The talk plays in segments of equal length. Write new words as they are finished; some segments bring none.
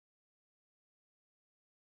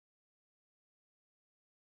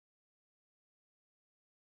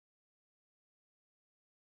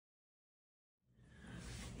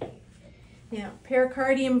Now,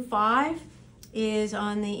 pericardium 5 is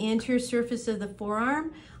on the anterior surface of the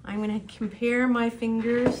forearm. I'm going to compare my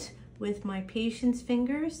fingers with my patient's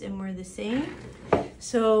fingers, and we're the same.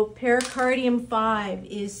 So pericardium 5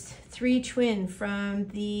 is 3 twin from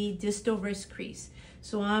the distal wrist crease.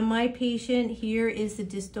 So on my patient, here is the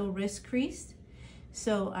distal wrist crease.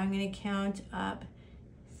 So I'm going to count up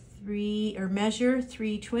 3, or measure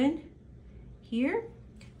 3 twin here.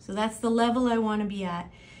 So that's the level I want to be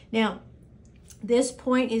at. Now, this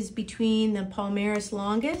point is between the palmaris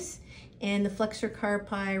longus and the flexor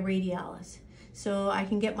carpi radialis. So I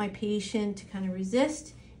can get my patient to kind of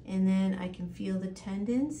resist, and then I can feel the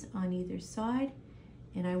tendons on either side.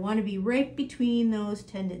 And I want to be right between those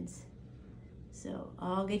tendons. So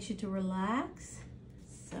I'll get you to relax.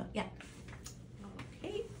 So yeah,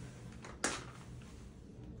 okay.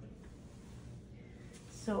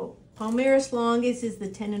 So palmaris longus is the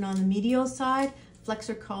tendon on the medial side.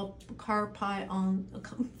 Flexor carpi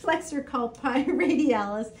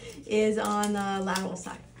radialis is on the lateral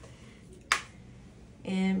side.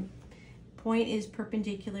 And point is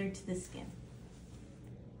perpendicular to the skin.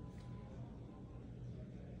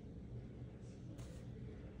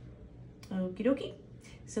 Okie dokie.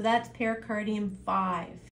 So that's pericardium 5.